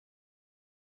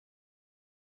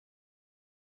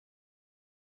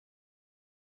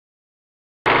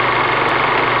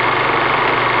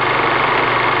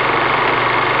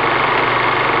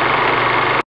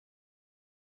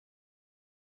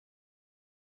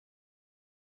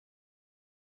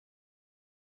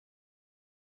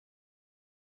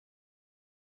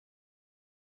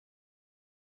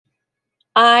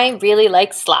I Really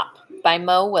Like Slop by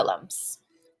Mo Willems.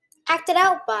 Acted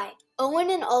out by Owen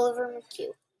and Oliver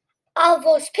McHugh. I'll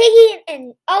voice Piggy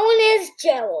and Owen is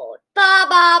Gerald. Ba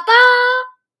ba ba.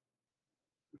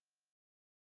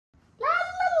 La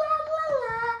la la la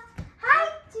la. Hi,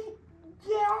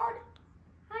 Gerald.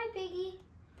 Hi, Piggy.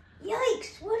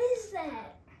 Yikes! What is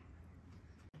that?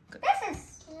 This is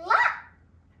Slop.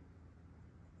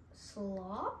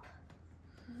 Slop?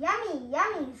 Yummy,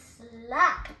 yummy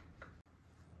slop.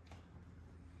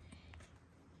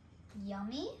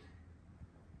 Yummy?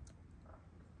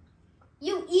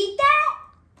 You eat that?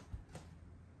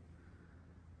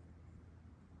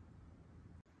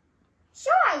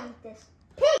 Sure, I eat this.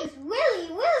 Pigs really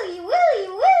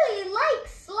like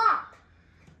slop.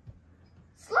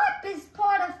 Slop is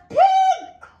part of pig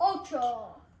culture.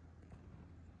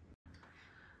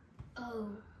 Oh,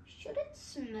 should it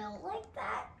smell like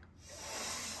that?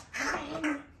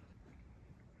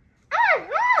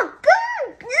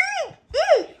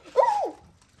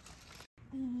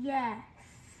 Yes.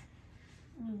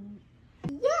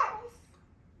 Yes.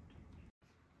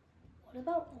 What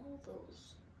about all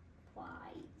those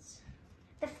flies?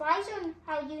 The flies are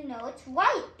how you know it's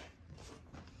ripe.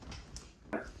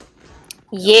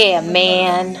 Yeah,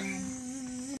 man.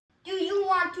 Do you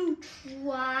want to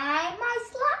try my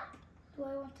slop? Do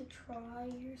I want to try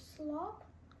your slop?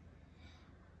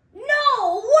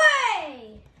 No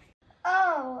way!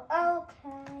 Oh,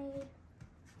 okay.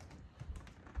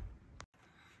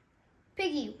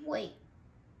 Piggy, wait.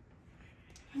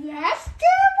 Yes, Devil?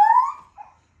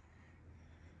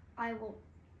 I will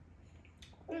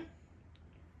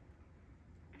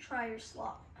try your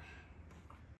slop.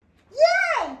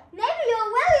 Yay! Maybe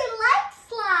you'll really like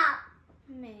slop.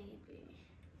 Maybe.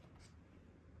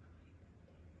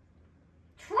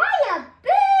 Try a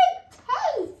big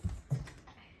taste.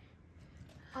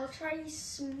 I'll try a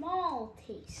small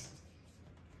taste.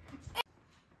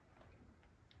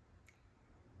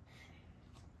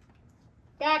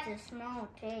 That's a small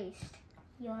taste.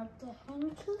 You're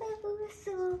getting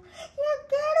closer. You're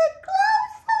getting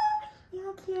closer.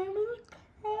 You're getting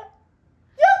closer.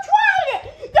 You tried it!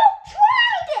 You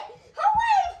tried it!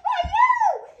 Hooray for you!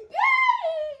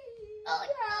 Yay! Oh,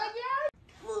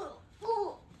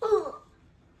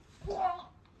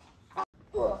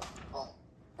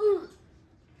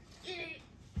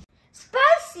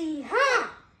 spicy, huh?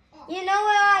 You know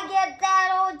where I get that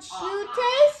old shoe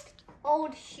taste?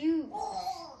 Old shoes.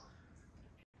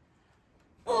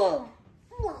 Old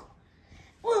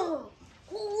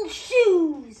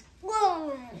shoes.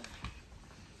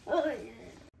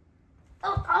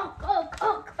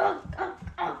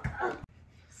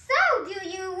 So, do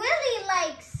you really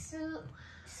like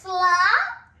slop?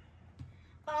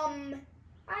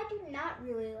 I do not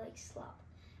really like slop,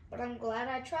 but I'm glad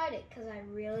I tried it because I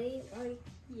really like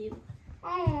you.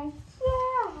 Oh,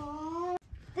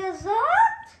 yeah.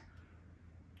 Dessert?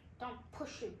 Don't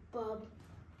push it, bub.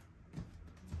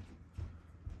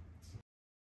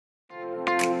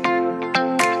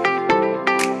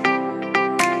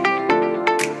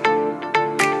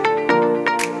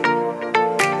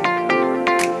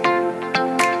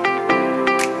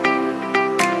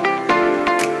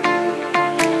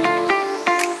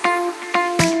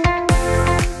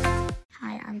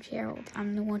 Gerald.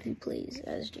 I'm the one who plays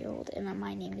as Gerald, and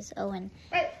my name is Owen.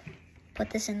 Wait.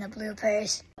 Put this in the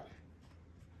bloopers.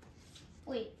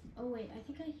 Wait, I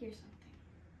think I hear something.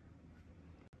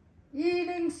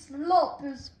 Eating slop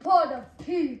is part of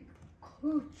pig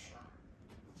culture.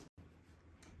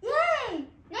 Yay!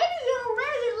 Maybe you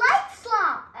really like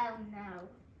slop. Oh no.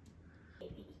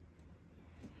 Maybe.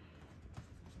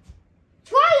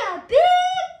 Try a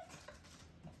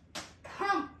big...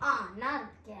 Come on, not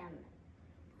again.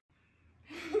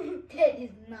 That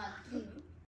is not